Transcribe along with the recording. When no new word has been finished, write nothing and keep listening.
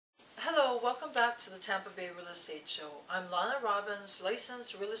welcome back to the Tampa Bay Real Estate Show. I'm Lana Robbins,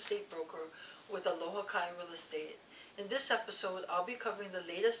 licensed real estate broker with Aloha Kai Real Estate. In this episode, I'll be covering the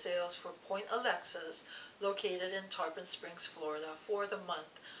latest sales for Pointe Alexis, located in Tarpon Springs, Florida, for the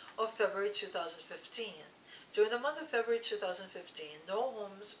month of February 2015. During the month of February 2015, no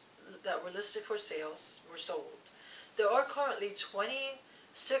homes that were listed for sales were sold. There are currently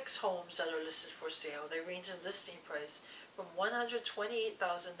 26 homes that are listed for sale. They range in listing price from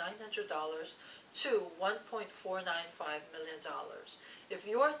 $128,900 to $1.495 million. If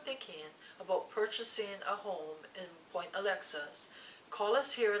you are thinking about purchasing a home in Pointe Alexis, call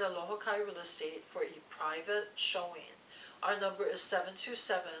us here at Aloha Kai Real Estate for a private showing. Our number is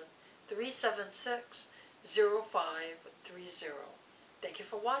 727-376-0530. Thank you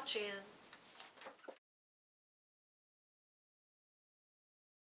for watching.